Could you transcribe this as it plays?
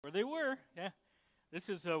Where they were, yeah. This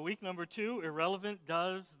is week number 2, Irrelevant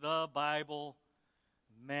Does the Bible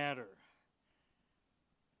Matter?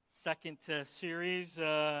 Second series.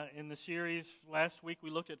 In the series last week we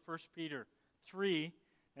looked at 1 Peter 3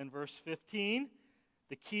 and verse 15.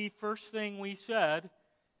 The key first thing we said,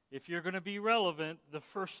 if you're going to be relevant, the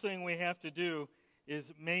first thing we have to do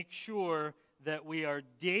is make sure that we are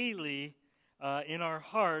daily in our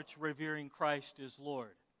hearts revering Christ as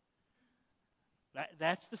Lord.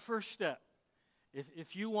 That's the first step.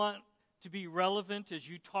 If you want to be relevant as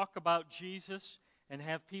you talk about Jesus and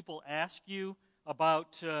have people ask you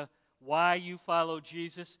about why you follow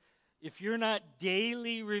Jesus, if you're not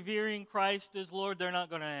daily revering Christ as Lord, they're not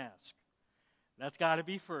going to ask. That's got to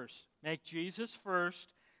be first. Make Jesus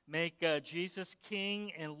first. Make Jesus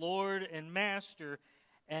King and Lord and Master.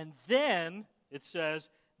 And then, it says,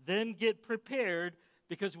 then get prepared,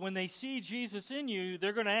 because when they see Jesus in you,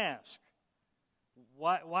 they're going to ask.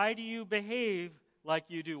 Why do you behave like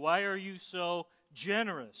you do? Why are you so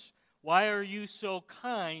generous? Why are you so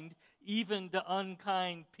kind, even to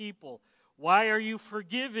unkind people? Why are you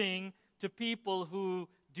forgiving to people who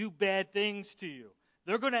do bad things to you?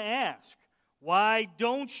 They're going to ask. Why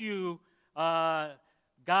don't you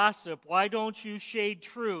gossip? Why don't you shade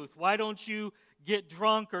truth? Why don't you get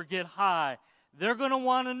drunk or get high? They're going to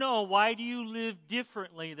want to know, why do you live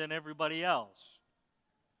differently than everybody else?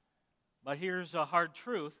 But here's a hard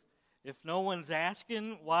truth. If no one's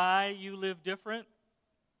asking why you live different,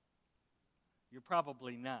 you're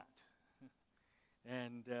probably not.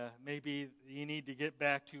 And maybe you need to get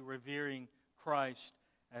back to revering Christ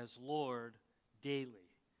as Lord daily.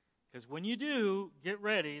 Because when you do, get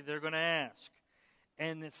ready, they're going to ask.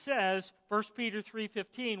 And it says, 1 Peter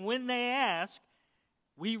 3:15, when they ask,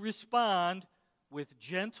 we respond with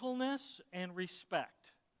gentleness and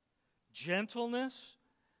respect. Gentleness,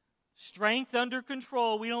 strength under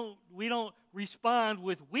control. We don't respond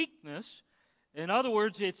with weakness. In other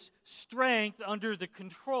words, it's strength under the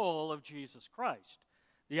control of Jesus Christ.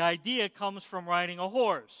 The idea comes from riding a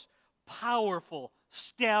horse, powerful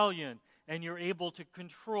stallion, and you're able to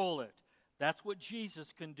control it. That's what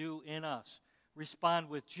Jesus can do in us. Respond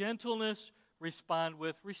with gentleness, respond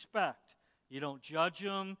with respect. You don't judge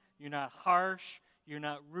them, you're not harsh, you're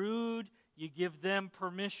not rude. You give them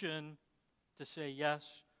permission to say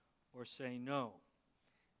yes or say no.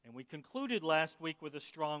 And we concluded last week with a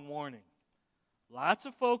strong warning. Lots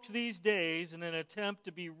of folks these days, in an attempt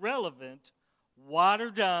to be relevant, water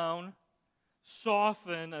down,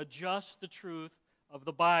 soften, adjust the truth of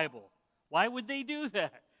the Bible. Why would they do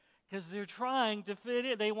that? Because they're trying to fit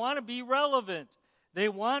in. They want to be relevant. They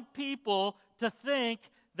want people to think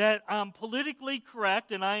that I'm politically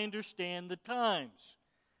correct and I understand the times.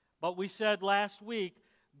 But we said last week,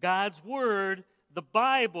 God's Word, the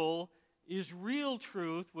Bible, is real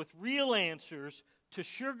truth with real answers. To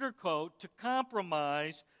sugarcoat, to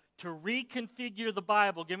compromise, to reconfigure the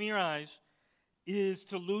Bible, give me your eyes, is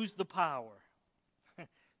to lose the power,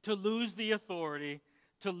 to lose the authority,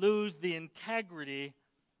 to lose the integrity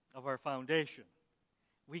of our foundation.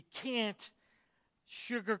 We can't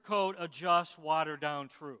sugarcoat, adjust, water down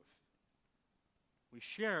truth. We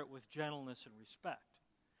share it with gentleness and respect.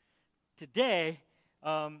 Today,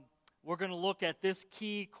 we're going to look at this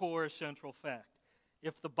key core central fact.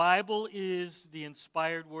 If the Bible is the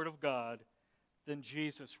inspired Word of God, then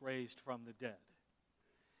Jesus raised from the dead.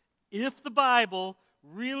 If the Bible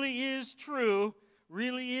really is true,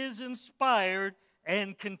 really is inspired,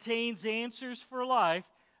 and contains answers for life,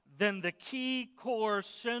 then the key core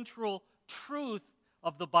central truth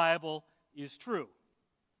of the Bible is true.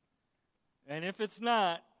 And if it's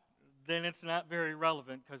not, then it's not very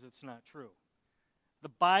relevant because it's not true. The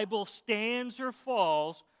Bible stands or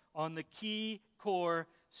falls on the key core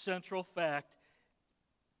central fact.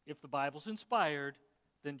 If the Bible's inspired,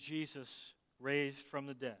 then Jesus raised from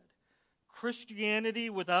the dead. Christianity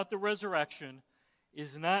without the resurrection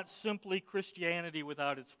is not simply Christianity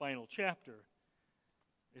without its final chapter.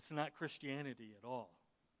 It's not Christianity at all.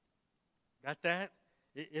 Got that?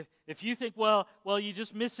 If you think, well, you're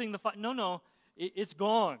just missing the... No, it's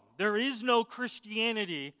gone. There is no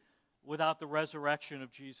Christianity without the resurrection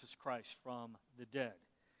of Jesus Christ from the dead.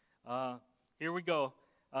 Here we go.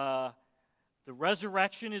 The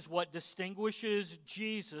resurrection is what distinguishes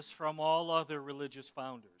Jesus from all other religious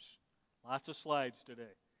founders. Lots of slides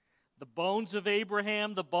today. The bones of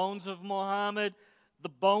Abraham, the bones of Muhammad, the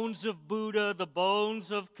bones of Buddha, the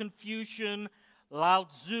bones of Confucian, Lao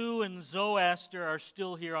Tzu, and Zoroaster are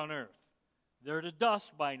still here on earth. They're to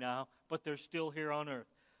dust by now, but they're still here on earth.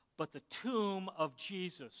 But the tomb of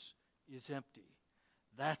Jesus is empty.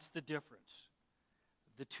 That's the difference.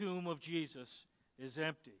 The tomb of Jesus is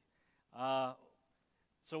empty.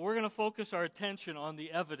 So we're going to focus our attention on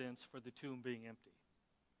the evidence for the tomb being empty,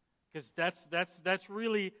 because that's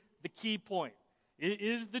really the key point.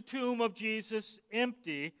 Is the tomb of Jesus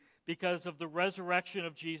empty because of the resurrection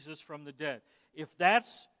of Jesus from the dead? If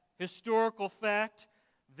that's historical fact,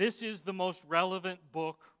 this is the most relevant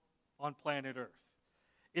book on planet Earth.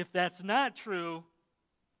 If that's not true,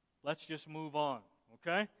 let's just move on,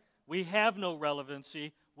 okay? We have no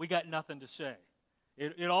relevancy. We got nothing to say.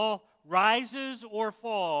 It all rises or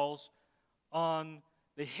falls on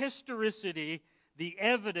the historicity, the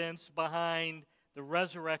evidence behind the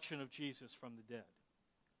resurrection of Jesus from the dead.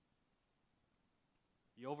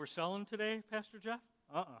 You overselling today, Pastor Jeff?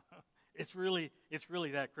 It's really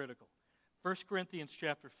that critical. 1 Corinthians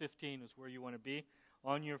chapter 15 is where you want to be,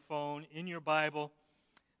 on your phone, in your Bible.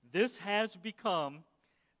 This has become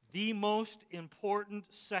the most important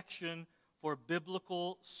section for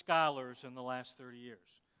biblical scholars in the last 30 years.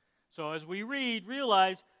 So as we read,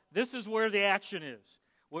 realize this is where the action is,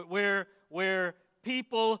 where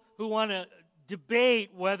people who want to debate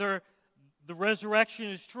whether the resurrection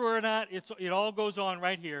is true or not, it all goes on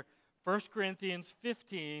right here. 1 Corinthians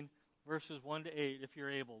 15, verses 1 to 8. If you're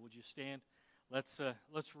able, would you stand?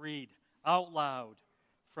 Let's read out loud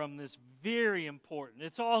from this very important,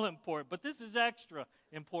 it's all important, but this is extra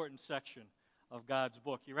important section of God's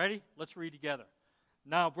book. You ready? Let's read together.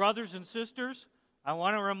 Now, brothers and sisters, I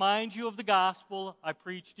want to remind you of the gospel I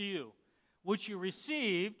preached to you, which you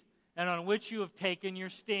received and on which you have taken your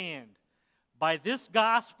stand. By this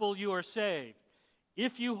gospel you are saved,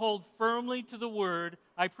 if you hold firmly to the word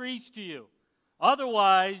I preached to you.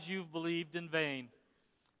 Otherwise you've believed in vain.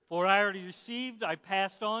 For I already received, I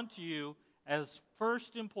passed on to you as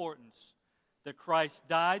first importance, that Christ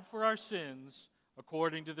died for our sins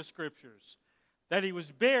according to the Scriptures, that he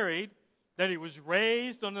was buried, that he was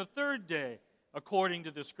raised on the third day according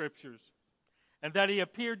to the Scriptures, and that he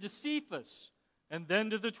appeared to Cephas and then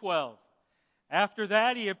to the 12. After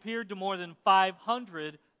that, he appeared to more than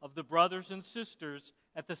 500 of the brothers and sisters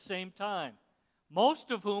at the same time,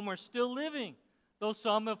 most of whom are still living, though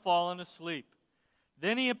some have fallen asleep.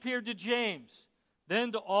 Then he appeared to James,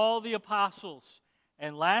 then to all the apostles,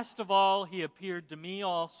 and last of all, he appeared to me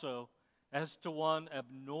also, as to one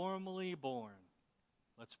abnormally born.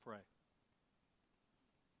 Let's pray.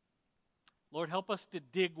 Lord, help us to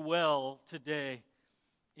dig well today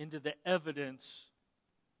into the evidence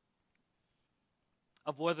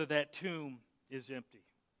of whether that tomb is empty.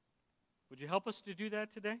 Would you help us to do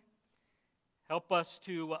that today? Help us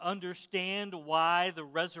to understand why the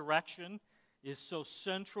resurrection is so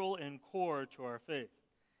central and core to our faith.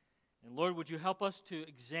 And Lord, would you help us to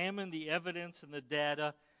examine the evidence and the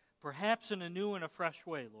data, perhaps in a new and a fresh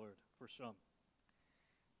way, Lord, for some.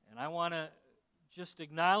 And I want to just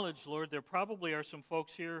acknowledge, Lord, there probably are some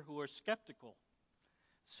folks here who are skeptical,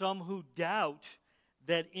 some who doubt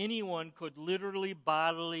that anyone could literally,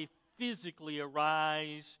 bodily, physically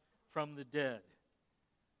arise from the dead.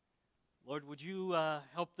 Lord, would you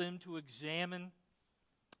help them to examine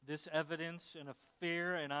this evidence in a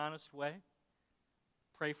fair and honest way?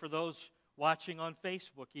 Pray for those watching on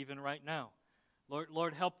Facebook even right now.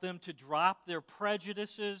 Lord, help them to drop their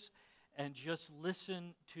prejudices and just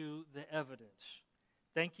listen to the evidence.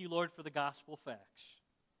 Thank you, Lord, for the gospel facts.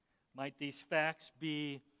 Might these facts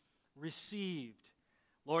be received.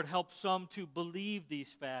 Lord, help some to believe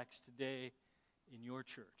these facts today in your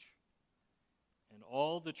church. And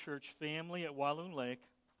all the church family at Walloon Lake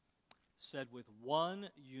said with one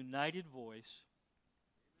united voice,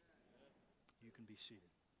 you can be seated.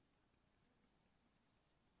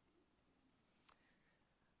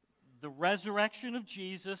 The resurrection of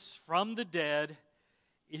Jesus from the dead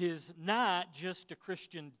is not just a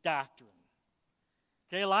Christian doctrine.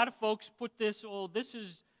 Okay, a lot of folks put this,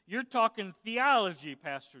 you're talking theology,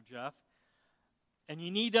 Pastor Jeff. And you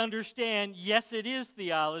need to understand, yes, it is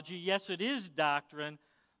theology, yes, it is doctrine,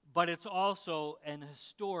 but it's also an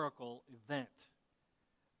historical event.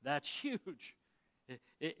 That's huge.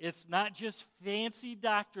 It's not just fancy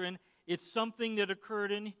doctrine, it's something that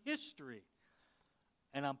occurred in history.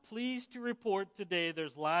 And I'm pleased to report today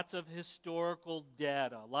there's lots of historical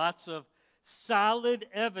data, lots of solid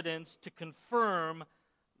evidence to confirm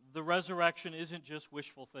the resurrection isn't just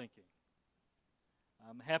wishful thinking.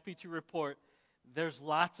 I'm happy to report there's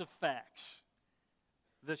lots of facts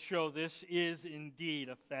that show this is indeed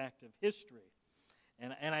a fact of history.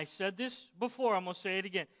 And I said this before, I'm going to say it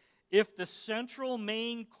again. If the central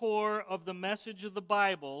main core of the message of the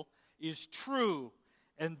Bible is true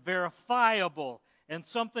and verifiable and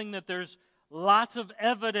something that there's lots of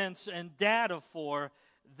evidence and data for,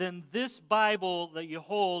 then this Bible that you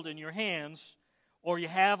hold in your hands or you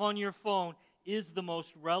have on your phone is the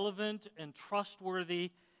most relevant and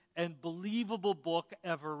trustworthy and believable book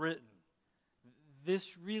ever written.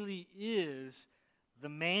 This really is the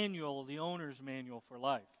manual, the owner's manual for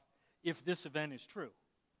life, if this event is true.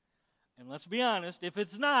 And let's be honest, if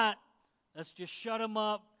it's not, let's just shut them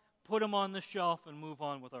up, put them on the shelf, and move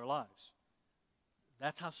on with our lives.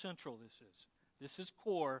 That's how central this is. This is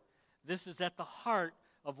core. This is at the heart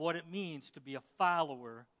of what it means to be a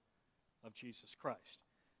follower of Jesus Christ.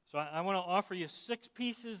 So I want to offer you 6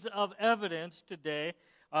 pieces of evidence today.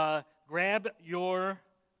 Grab your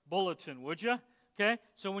bulletin, would you? Okay?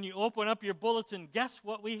 So when you open up your bulletin, guess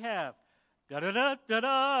what we have?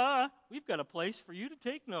 Da-da-da-da-da! We've got a place for you to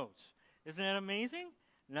take notes. Isn't that amazing?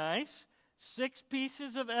 Nice. 6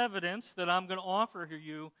 pieces of evidence that I'm going to offer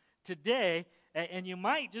you today, and you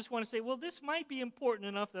might just want to say, well, this might be important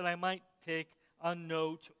enough that I might take a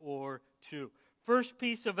note or two. First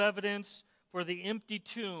piece of evidence for the empty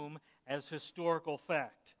tomb as historical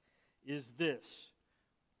fact is this.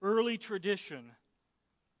 Early tradition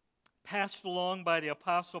passed along by the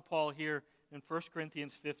Apostle Paul here in 1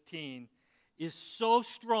 Corinthians 15 is so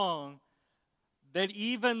strong that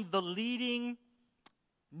even the leading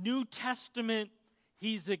New Testament,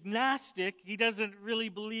 he's agnostic. He doesn't really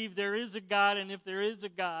believe there is a God, and if there is a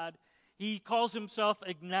God, he calls himself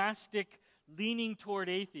agnostic, leaning toward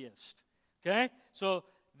atheist. Okay? So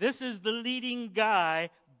this is the leading guy,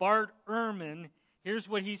 Bart Ehrman. Here's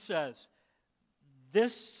what he says.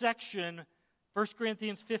 This section, 1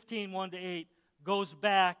 Corinthians 15, 1-8, goes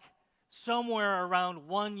back somewhere around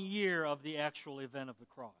 1 year of the actual event of the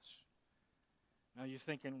cross. Now you're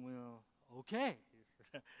thinking, well, okay,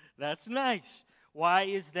 that's nice. Why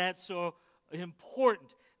is that so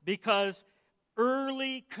important? Because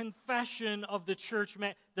early confession of the church,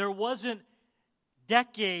 there wasn't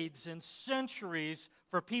decades and centuries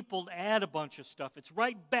for people to add a bunch of stuff. It's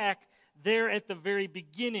right back there at the very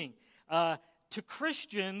beginning. To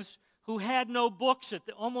Christians who had no books,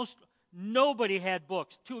 almost nobody had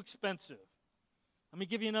books, too expensive. Let me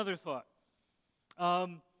give you another thought.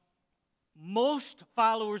 Most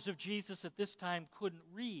followers of Jesus at this time couldn't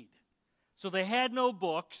read. So they had no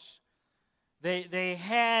books. They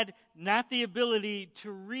had not the ability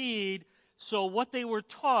to read, so what they were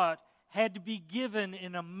taught had to be given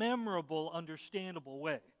in a memorable, understandable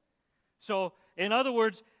way. So, in other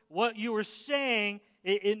words, what you were saying,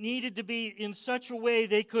 it needed to be in such a way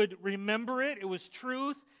they could remember it. It was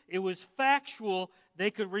truth. It was factual.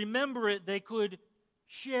 They could remember it. They could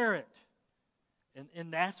share it.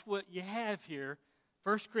 And that's what you have here.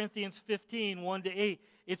 1 Corinthians 15, 1-8.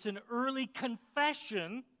 It's an early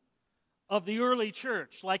confession of the early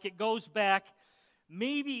church. Like it goes back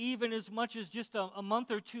maybe even as much as just a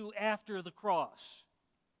month or two after the cross.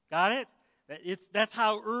 Got it? That's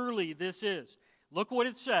how early this is. Look what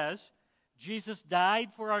it says. Jesus died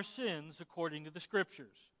for our sins according to the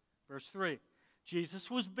Scriptures. Verse 3. Jesus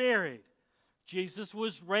was buried. Jesus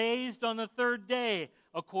was raised on the 3rd day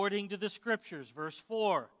according to the Scriptures. Verse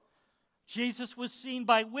 4. Jesus was seen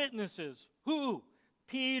by witnesses. Who?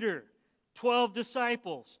 Peter, 12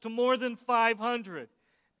 disciples, to more than 500.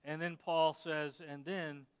 And then Paul says, and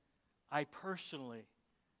then I personally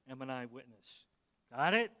am an eyewitness.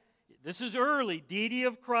 Got it? This is early. Deity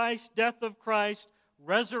of Christ, death of Christ,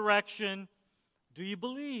 resurrection. Do you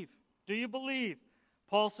believe? Do you believe?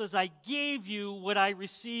 Paul says, I gave you what I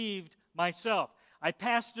received myself. I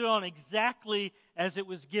passed it on exactly as it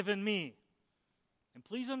was given me. And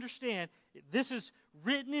please understand, this is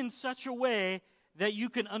written in such a way that you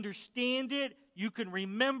can understand it, you can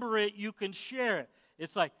remember it, you can share it.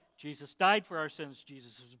 It's like Jesus died for our sins,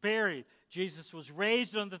 Jesus was buried, Jesus was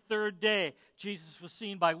raised on the 3rd day, Jesus was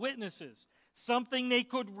seen by witnesses. Something they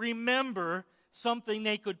could remember, something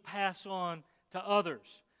they could pass on to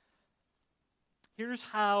others. Here's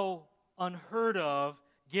how unheard of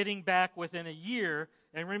getting back within a year.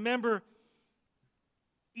 And remember,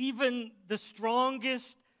 even the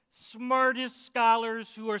strongest, smartest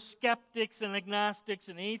scholars who are skeptics and agnostics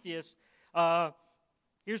and atheists,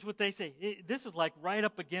 here's what they say. This is like right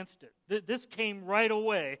up against it. This came right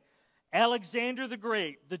away. Alexander the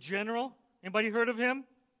Great, the general. Anybody heard of him?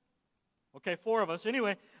 Okay, 4 of us.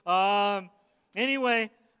 Anyway,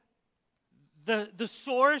 the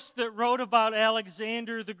source that wrote about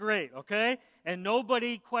Alexander the Great, okay, and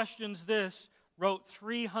nobody questions this, wrote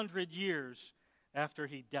 300 years after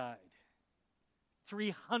he died.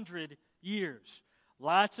 300 years.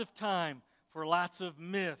 Lots of time for lots of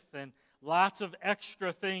myth and lots of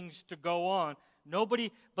extra things to go on.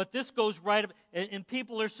 But this goes right up, and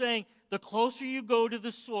people are saying the closer you go to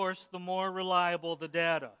the source, the more reliable the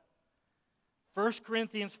data. 1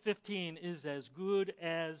 Corinthians 15 is as good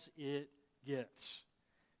as it gets.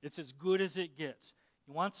 It's as good as it gets.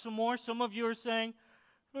 You want some more? Some of you are saying,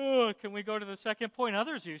 oh, can we go to the second point?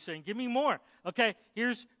 Others of you are saying, give me more. Okay,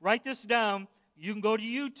 write this down. You can go to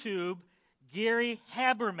YouTube. Gary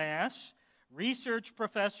Habermas, research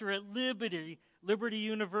professor at Liberty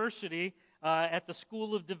University at the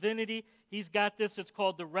School of Divinity. He's got this. It's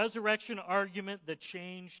called The Resurrection Argument That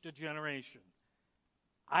Changed a Generation.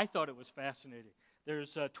 I thought it was fascinating.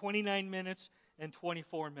 There's 29 minutes and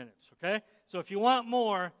 24 minutes, okay? So if you want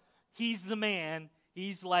more, he's the man.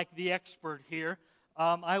 He's like the expert here.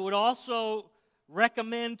 I would also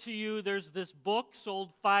recommend to you, there's this book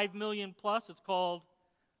sold 5 million plus. It's called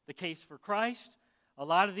The Case for Christ. A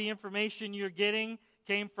lot of the information you're getting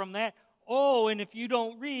came from that. Oh, and if you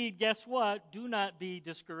don't read, guess what? Do not be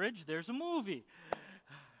discouraged. There's a movie.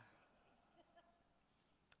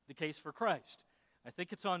 The Case for Christ. I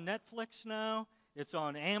think it's on Netflix now. It's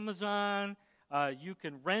on Amazon. You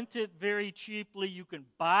can rent it very cheaply. You can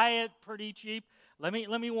buy it pretty cheap. Let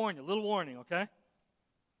me warn you, a little warning, okay?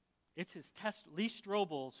 It's Lee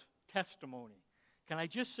Strobel's testimony. Can I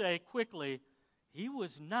just say quickly, he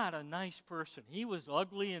was not a nice person. He was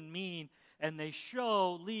ugly and mean, and they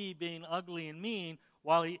show Lee being ugly and mean.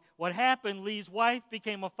 What happened, Lee's wife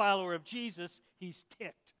became a follower of Jesus. He's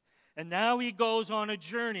ticked. And now he goes on a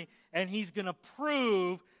journey, and he's going to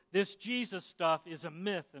prove this Jesus stuff is a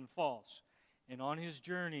myth and false. And on his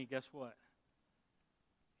journey, guess what?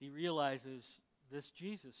 He realizes this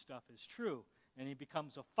Jesus stuff is true. And he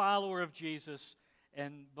becomes a follower of Jesus.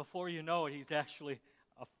 And before you know it, he's actually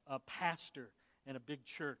a pastor in a big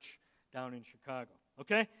church down in Chicago.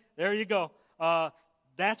 Okay? There you go.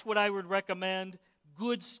 That's what I would recommend.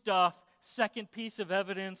 Good stuff. Second piece of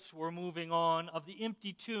evidence, we're moving on, of the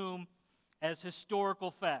empty tomb as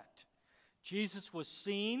historical fact. Jesus was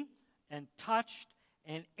seen and touched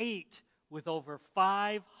and ate with over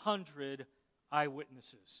 500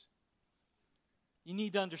 eyewitnesses. You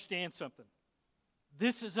need to understand something.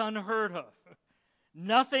 This is unheard of.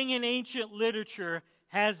 Nothing in ancient literature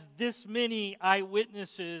has this many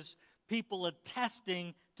eyewitnesses, people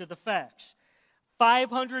attesting to the facts.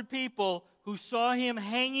 500 people who saw him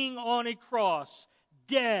hanging on a cross,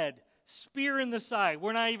 dead, spear in the side.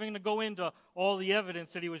 We're not even going to go into all the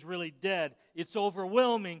evidence that he was really dead. It's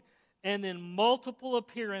overwhelming. And then multiple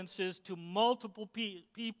appearances to multiple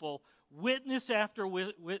people, witness after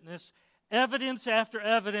witness, evidence after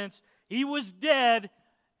evidence. He was dead,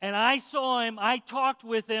 and I saw him, I talked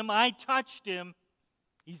with him, I touched him.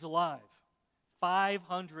 He's alive.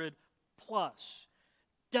 500 plus.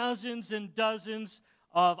 Dozens and dozens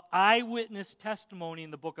of eyewitness testimony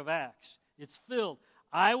in the book of Acts. It's filled.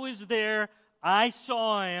 I was there. I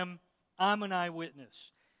saw him. I'm an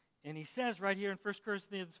eyewitness. And he says right here in 1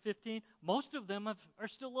 Corinthians 15, most of them are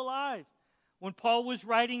still alive. When Paul was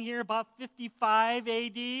writing here about 55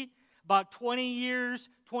 AD, about 20 years,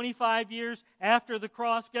 25 years after the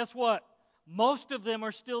cross, guess what? Most of them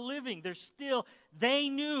are still living. They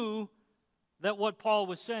knew that what Paul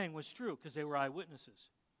was saying was true because they were eyewitnesses.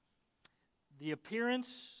 The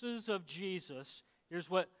appearances of Jesus,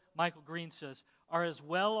 here's what Michael Green says, are as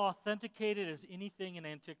well authenticated as anything in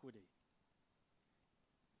antiquity.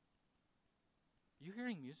 You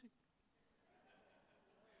hearing music?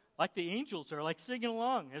 Like the angels are singing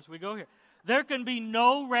along as we go here. There can be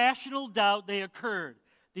no rational doubt they occurred.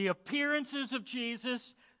 The appearances of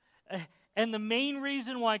Jesus, and the main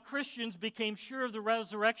reason why Christians became sure of the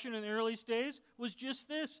resurrection in the earliest days was just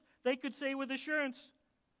this. They could say with assurance,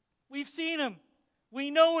 we've seen him.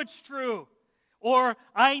 We know it's true. Or,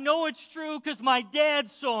 I know it's true because my dad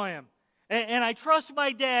saw him. And I trust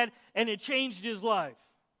my dad, and it changed his life.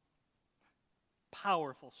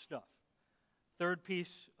 Powerful stuff. Third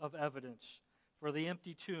piece of evidence for the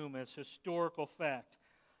empty tomb as historical fact.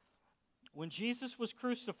 When Jesus was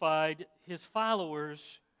crucified, his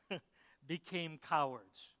followers became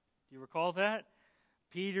cowards. Do you recall that?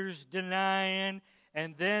 Peter's denying,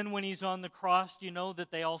 and then when he's on the cross, do you know that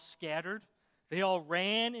they all scattered? They all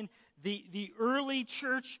ran, and the early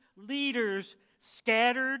church leaders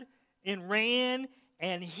scattered and ran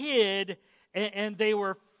and hid, and they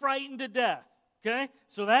were frightened to death. Okay?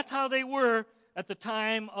 So that's how they were at the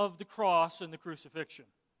time of the cross and the crucifixion.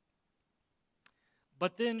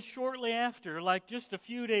 But then shortly after, just a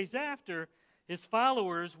few days after, his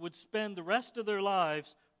followers would spend the rest of their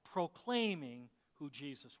lives proclaiming who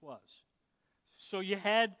Jesus was. So you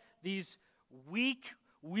had these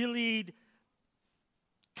weak-willed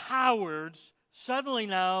cowards. Suddenly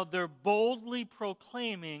now they're boldly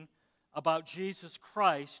proclaiming about Jesus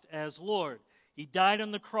Christ as Lord. He died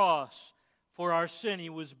on the cross for our sin. He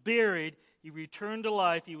was buried. He returned to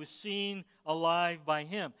life. He was seen alive by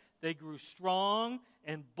him. They grew strong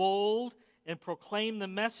and bold and proclaimed the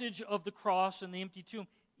message of the cross and the empty tomb,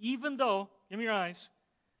 even though, give me your eyes,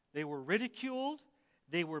 they were ridiculed,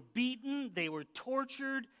 they were beaten, they were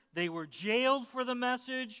tortured, they were jailed for the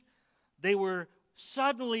message. They were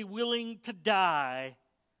suddenly willing to die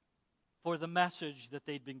for the message that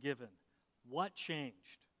they'd been given. What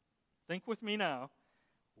changed? Think with me now.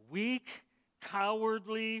 Weak,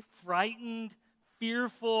 cowardly, frightened,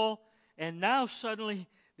 fearful, and now suddenly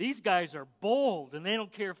these guys are bold and they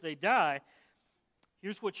don't care if they die.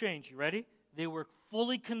 Here's what changed. You ready? They were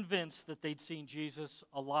fully convinced that they'd seen Jesus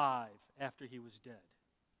alive after he was dead.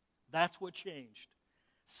 That's what changed.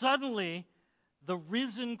 Suddenly, the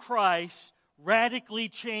risen Christ radically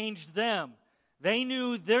changed them. They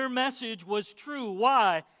knew their message was true.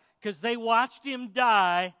 Why? Because they watched him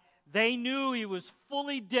die. They knew he was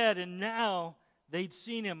fully dead, and now they'd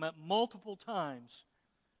seen him at multiple times.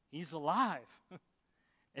 He's alive.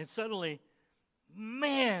 And suddenly,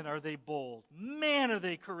 man, are they bold. Man, are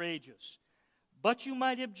they courageous. But you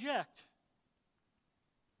might object.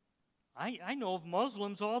 I know of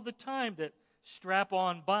Muslims all the time that strap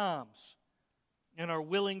on bombs and are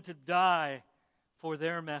willing to die for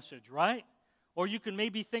their message, right? Or you can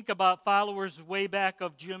maybe think about followers way back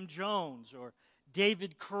of Jim Jones or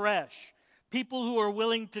David Koresh, people who are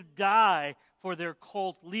willing to die for their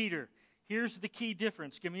cult leader. Here's the key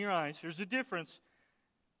difference. Give me your eyes. Here's the difference.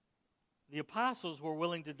 The apostles were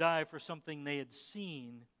willing to die for something they had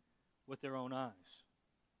seen with their own eyes.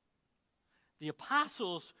 The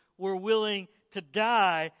apostles were willing to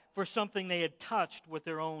die for something they had touched with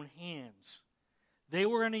their own hands. They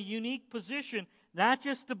were in a unique position, not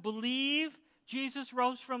just to believe Jesus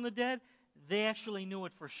rose from the dead, they actually knew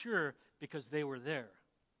it for sure because they were there.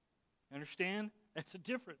 Understand? That's a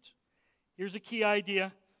difference. Here's a key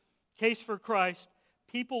idea. Case for Christ.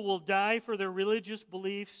 People will die for their religious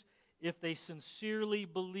beliefs if they sincerely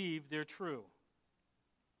believe they're true.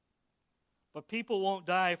 But people won't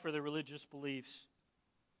die for their religious beliefs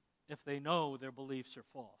if they know their beliefs are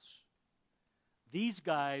false. These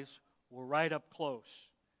guys were right up close.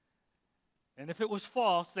 And if it was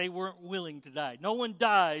false, they weren't willing to die. No one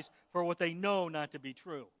dies for what they know not to be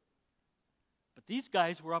true. But these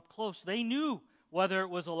guys were up close. They knew whether it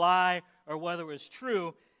was a lie or whether it was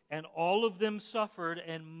true, and all of them suffered,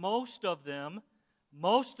 and most of them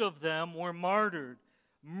were martyred,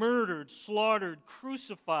 murdered, slaughtered,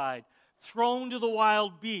 crucified, thrown to the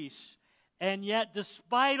wild beasts. And yet,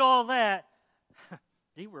 despite all that,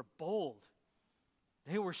 they were bold.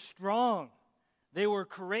 They were strong. They were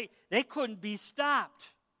courageous. They couldn't be stopped.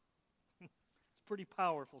 It's pretty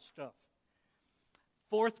powerful stuff.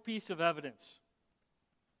 Fourth piece of evidence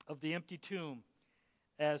of the empty tomb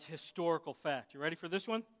as historical fact. You ready for this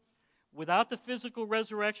one? Without the physical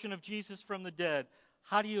resurrection of Jesus from the dead,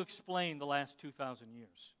 how do you explain the last 2,000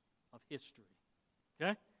 years of history?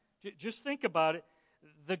 Okay? Just think about it.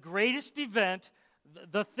 The greatest event,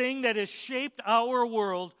 the thing that has shaped our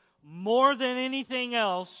world more than anything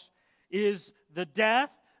else, is the death,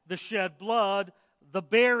 the shed blood, the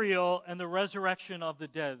burial, and the resurrection of the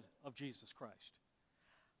dead of Jesus Christ.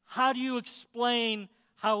 How do you explain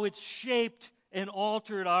how it's shaped and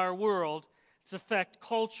altered our world? It's affected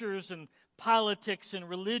cultures and politics and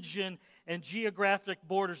religion and geographic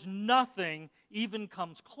borders. Nothing even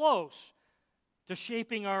comes close to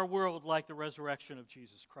shaping our world like the resurrection of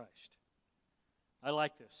Jesus Christ. I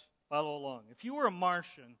like this. Follow along. If you were a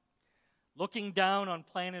Martian looking down on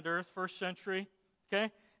planet Earth, first century,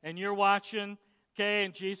 okay, and you're watching, okay,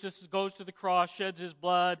 and Jesus goes to the cross, sheds his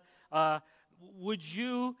blood, would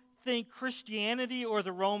you think Christianity or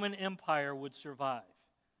the Roman Empire would survive?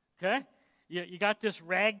 Okay? You got this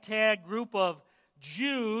ragtag group of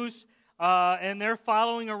Jews, and they're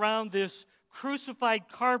following around this crucified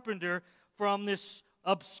carpenter from this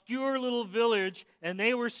obscure little village, and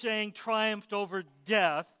they were saying triumphed over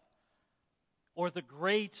death or the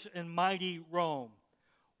great and mighty Rome.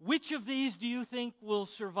 Which of these do you think will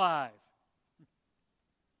survive?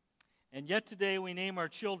 And yet today we name our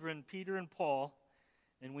children Peter and Paul,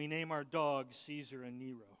 and we name our dogs Caesar and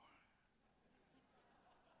Nero.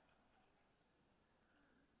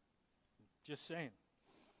 Just saying.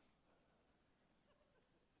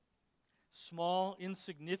 Small,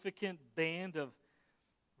 insignificant band of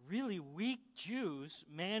really weak Jews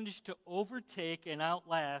managed to overtake and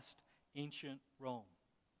outlast ancient Rome.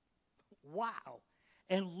 Wow.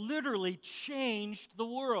 And literally changed the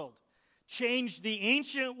world. Changed the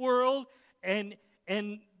ancient world, and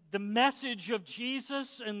the message of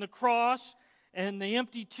Jesus and the cross and the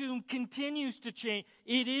empty tomb continues to change.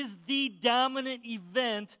 It is the dominant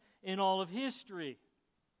event in all of history.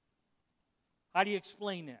 How do you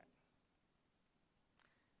explain that?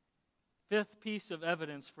 Fifth piece of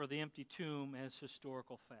evidence for the empty tomb as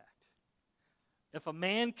historical fact. If a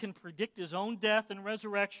man can predict his own death and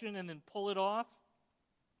resurrection and then pull it off,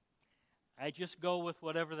 I just go with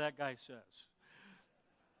whatever that guy says.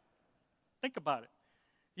 Think about it.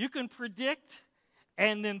 You can predict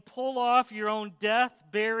and then pull off your own death,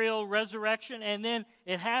 burial, resurrection, and then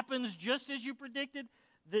it happens just as you predicted,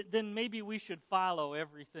 then maybe we should follow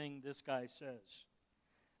everything this guy says.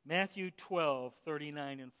 Matthew 12,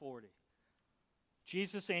 39 and 40.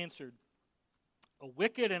 Jesus answered, "A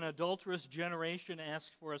wicked and adulterous generation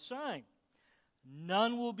asks for a sign.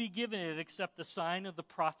 None will be given it except the sign of the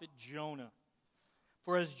prophet Jonah.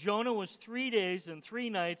 For as Jonah was 3 days and 3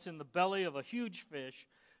 nights in the belly of a huge fish,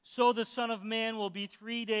 so the Son of Man will be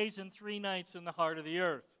 3 days and 3 nights in the heart of the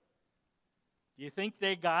earth." Do you think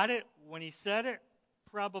they got it when he said it?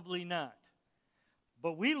 Probably not.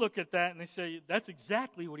 But we look at that and they say, that's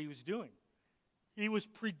exactly what he was doing. He was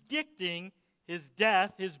predicting his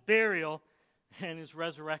death, his burial, and his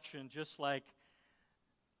resurrection, just like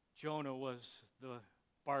Jonah was the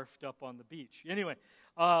barfed up on the beach. Anyway,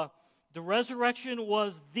 the resurrection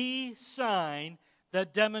was the sign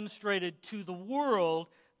that demonstrated to the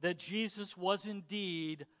world that Jesus was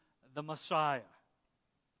indeed the Messiah.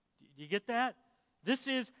 Do you get that? This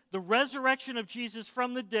is the resurrection of Jesus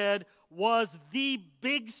from the dead was the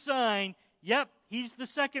big sign. Yep, he's the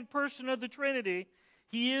second person of the Trinity.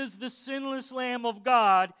 He is the sinless Lamb of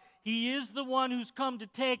God. He is the one who's come to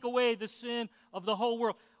take away the sin of the whole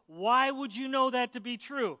world. Why would you know that to be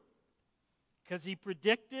true? Because he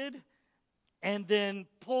predicted and then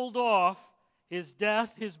pulled off his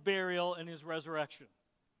death, his burial, and his resurrection.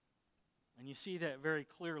 And you see that very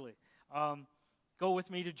clearly. Go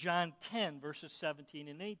with me to John 10, verses 17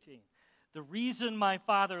 and 18. "The reason my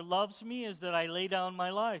Father loves me is that I lay down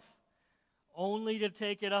my life, only to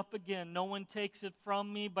take it up again. No one takes it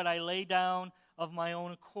from me, but I lay down of my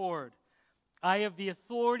own accord. I have the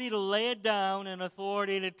authority to lay it down and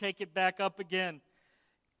authority to take it back up again."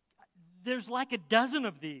 There's like a dozen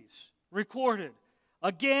of these recorded.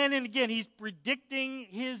 Again and again, he's predicting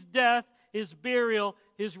his death, his burial,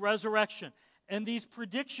 his resurrection. And these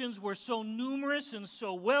predictions were so numerous and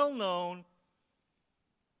so well known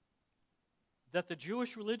that the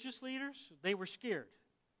Jewish religious leaders, they were scared.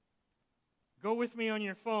 Go with me on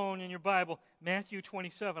your phone in your Bible, Matthew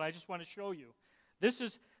 27. I just want to show you. This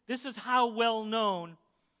is how well known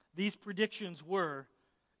these predictions were,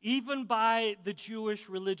 even by the Jewish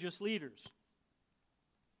religious leaders.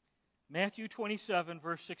 Matthew 27,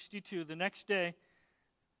 verse 62, "The next day,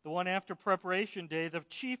 the one after preparation day, the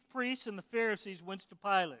chief priests and the Pharisees went to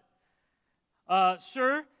Pilate.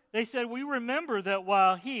 'Sir,' they said, 'we remember that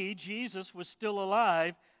while he, Jesus, was still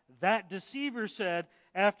alive, that deceiver said,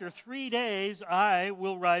 after 3 days I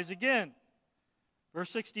will rise again.' Verse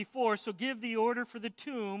 64, 'So give the order for the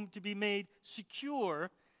tomb to be made secure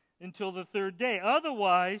until the 3rd day.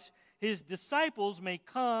 Otherwise, his disciples may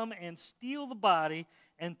come and steal the body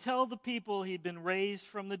and tell the people he'd been raised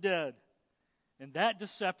from the dead. And that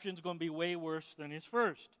deception is going to be way worse than his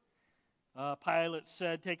first.' Pilate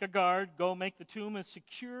said, 'Take a guard, go make the tomb as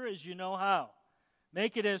secure as you know how.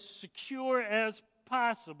 Make it as secure as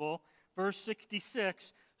possible.' Verse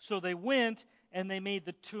 66, 'So they went and they made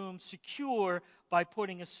the tomb secure by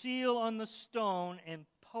putting a seal on the stone and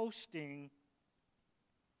posting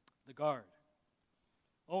the guard.'"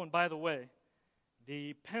 Oh, and by the way,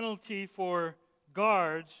 the penalty for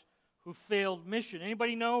guards who failed mission.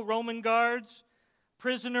 Anybody know Roman guards?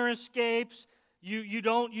 Prisoner escapes. You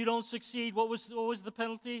don't succeed. What was the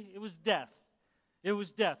penalty? It was death. It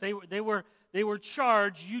was death. They were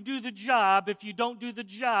charged. You do the job. If you don't do the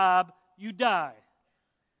job, you die.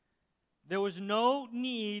 There was no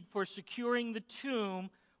need for securing the tomb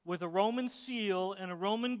with a Roman seal and a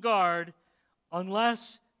Roman guard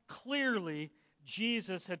unless clearly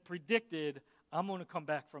Jesus had predicted, "I'm going to come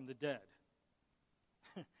back from the dead."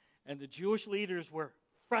 And the Jewish leaders were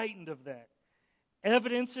frightened of that.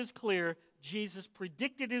 Evidence is clear. Jesus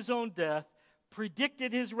predicted his own death,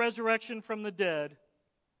 predicted his resurrection from the dead,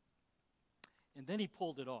 and then he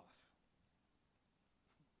pulled it off.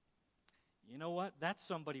 You know what? That's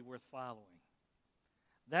somebody worth following.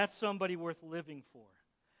 That's somebody worth living for.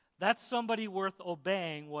 That's somebody worth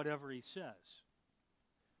obeying whatever he says.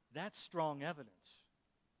 That's strong evidence.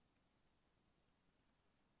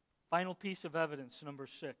 Final piece of evidence, number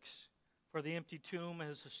 6, for the empty tomb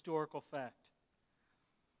as historical fact.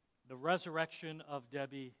 The resurrection of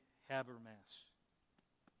Debbie Habermas.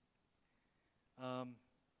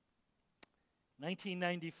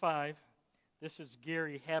 1995, This is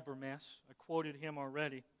Gary Habermas. I quoted him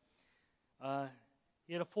already.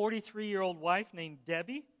 He had a 43-year-old wife named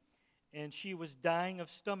Debbie, and she was dying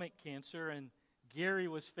of stomach cancer, and Gary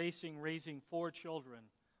was facing raising 4 children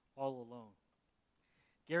all alone.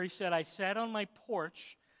 Gary said, I sat on my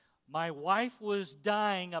porch. My wife was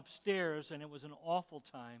dying upstairs, and it was an awful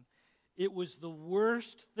time. It was the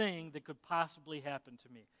worst thing that could possibly happen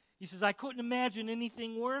to me. He says, I couldn't imagine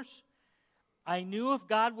anything worse. I knew if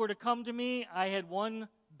God were to come to me, I had one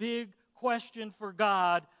big question for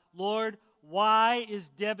God. Lord, why is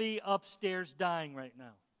Debbie upstairs dying right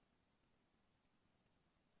now?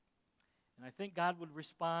 And I think God would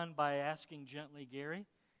respond by asking gently, Gary,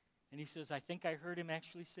 and he says, I think I heard him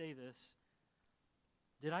actually say this,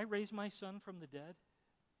 did I raise my son from the dead?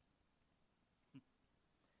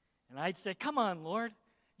 And I'd say, come on, Lord.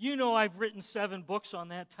 You know I've written 7 books on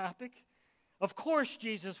that topic. Of course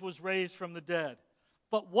Jesus was raised from the dead.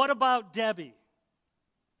 But what about Debbie?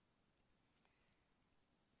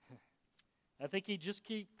 I think he'd just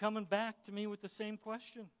keep coming back to me with the same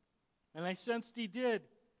question. And I sensed he did.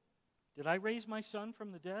 Did I raise my son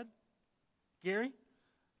from the dead? Gary,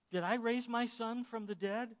 did I raise my son from the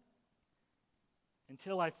dead?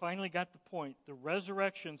 Until I finally got the point. The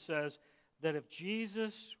resurrection says that if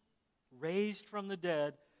Jesus raised from the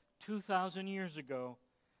dead 2,000 years ago,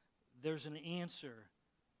 there's an answer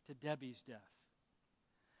to Debbie's death.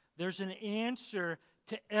 There's an answer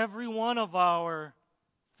to every one of our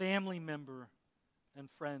family member and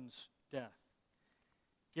friends' death.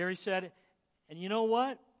 Gary said, and you know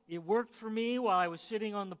what? It worked for me while I was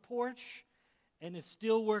sitting on the porch, and it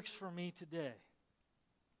still works for me today.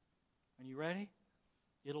 Are you ready?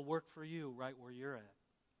 It'll work for you right where you're at.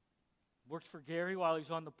 It worked for Gary while he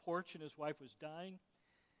was on the porch and his wife was dying.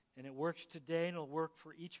 And it works today, and it'll work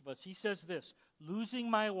for each of us. He says this,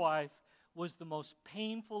 losing my wife was the most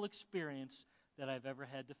painful experience that I've ever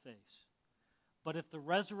had to face. But if the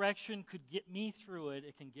resurrection could get me through it,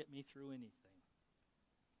 it can get me through anything.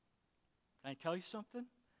 Can I tell you something?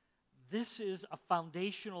 This is a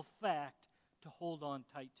foundational fact to hold on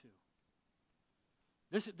tight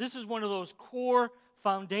to. This is one of those core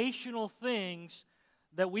foundational things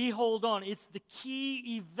that we hold on. It's the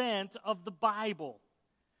key event of the Bible.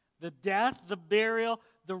 The death, the burial,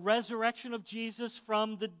 the resurrection of Jesus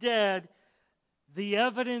from the dead. The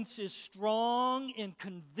evidence is strong and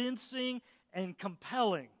convincing and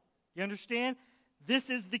compelling. You understand?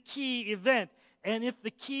 This is the key event. And if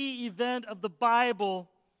the key event of the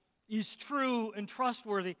Bible is true and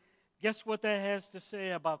trustworthy, guess what that has to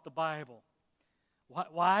say about the Bible?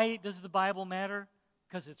 Why does the Bible matter?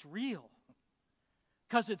 Because it's real.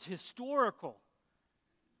 Because it's historical.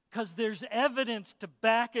 Because there's evidence to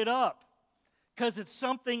back it up. Because it's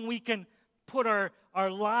something we can put our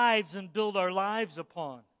lives and build our lives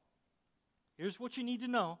upon. Here's what you need to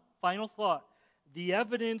know. Final thought. The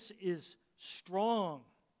evidence is strong.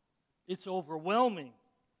 It's overwhelming.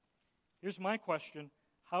 Here's my question.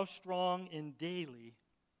 How strong and daily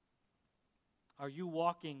are you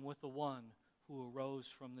walking with the one who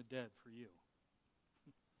arose from the dead for you?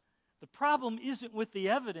 The problem isn't with the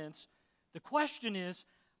evidence. The question is,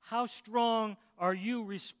 how strong are you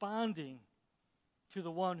responding to the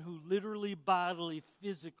one who literally, bodily,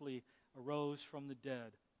 physically arose from the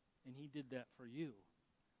dead? And he did that for you.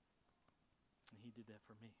 And he did that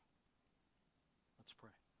for me. Let's pray.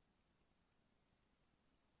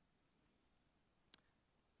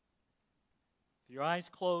 With your eyes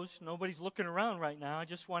closed, nobody's looking around right now. I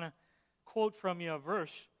just want to quote from you a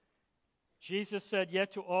verse. Jesus said,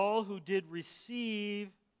 yet to all who did receive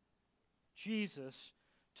Jesus,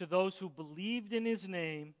 to those who believed in his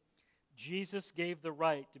name, Jesus gave the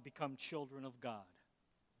right to become children of God.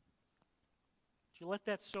 Would you let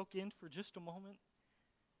that soak in for just a moment?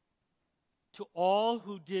 To all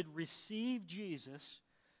who did receive Jesus,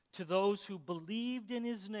 to those who believed in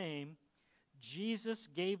his name, Jesus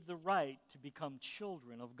gave the right to become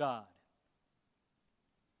children of God.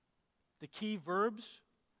 The key verbs,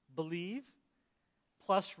 believe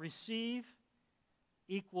plus receive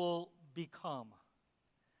equal become.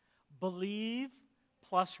 Believe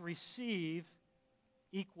plus receive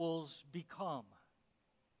equals become.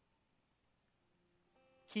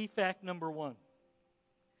 Key fact number 1.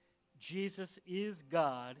 Jesus is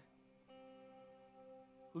God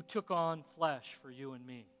who took on flesh for you and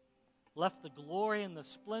me. Left the glory and the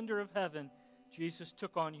splendor of heaven, Jesus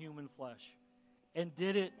took on human flesh and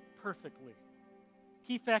did it perfectly.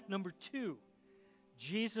 Key fact number 2,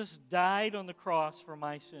 Jesus died on the cross for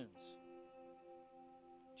my sins.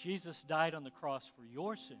 Jesus died on the cross for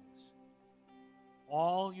your sins.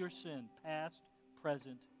 All your sin, past,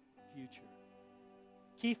 present, future.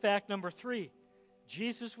 Key fact number 3,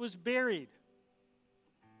 Jesus was buried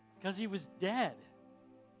because he was dead.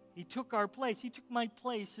 He took our place. He took my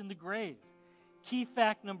place in the grave. Key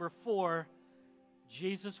fact number 4,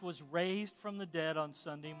 Jesus was raised from the dead on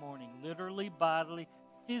Sunday morning. Literally, bodily,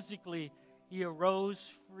 physically, he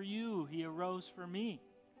arose for you. He arose for me.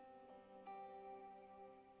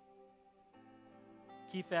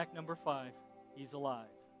 Key fact number 5, he's alive.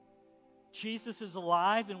 Jesus is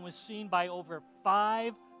alive and was seen by over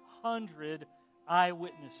 500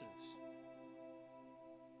 eyewitnesses.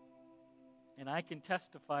 And I can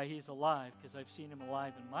testify he's alive because I've seen him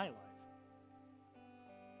alive in my life.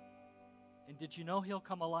 And did you know he'll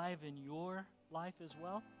come alive in your life as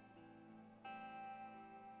well?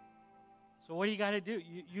 So what do you got to do?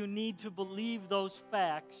 You need to believe those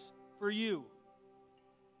facts for you.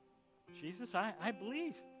 Jesus, I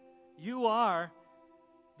believe you are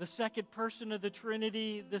the second person of the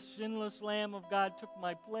Trinity. The sinless Lamb of God took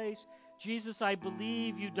my place. Jesus, I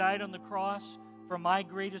believe you died on the cross for my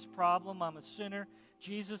greatest problem. I'm a sinner.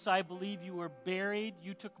 Jesus, I believe you were buried.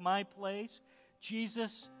 You took my place.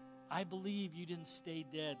 Jesus, I believe you didn't stay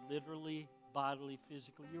dead, literally, bodily,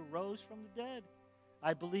 physically. You rose from the dead.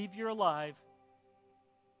 I believe you're alive.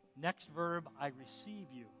 Next verb, I receive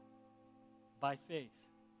you by faith.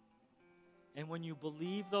 And when you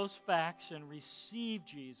believe those facts and receive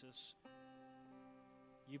Jesus,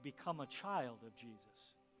 you become a child of Jesus.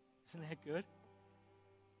 Isn't that good?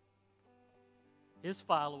 His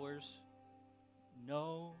followers,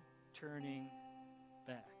 no turning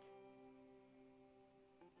back.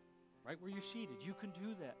 Right where you're seated, you can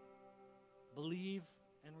do that. Believe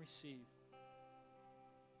and receive.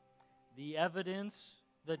 The evidence,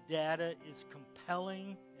 the data is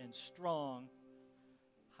compelling and strong.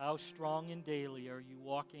 How strong and daily are you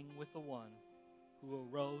walking with the one who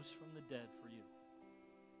arose from the dead for you?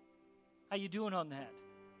 How you doing on that?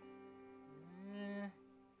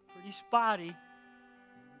 Pretty spotty.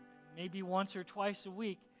 Maybe once or twice a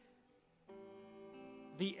week.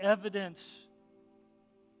 The evidence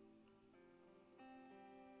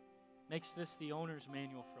makes this the owner's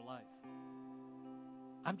manual for life.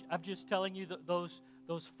 I'm just telling you that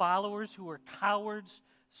those followers who are cowards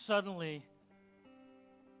suddenly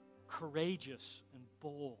courageous and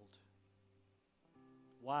bold.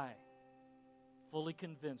 Why? Fully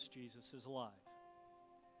convinced Jesus is alive.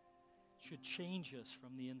 Should change us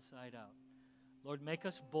from the inside out. Lord, make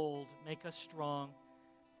us bold, make us strong.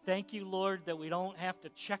 Thank you, Lord, that we don't have to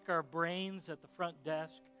check our brains at the front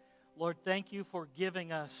desk. Lord, thank you for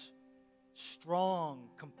giving us strong,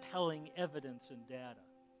 compelling evidence and data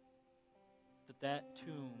that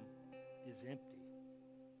tomb is empty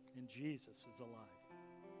and Jesus is alive.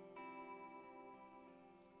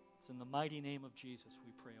 It's in the mighty name of Jesus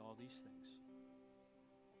we pray all these things.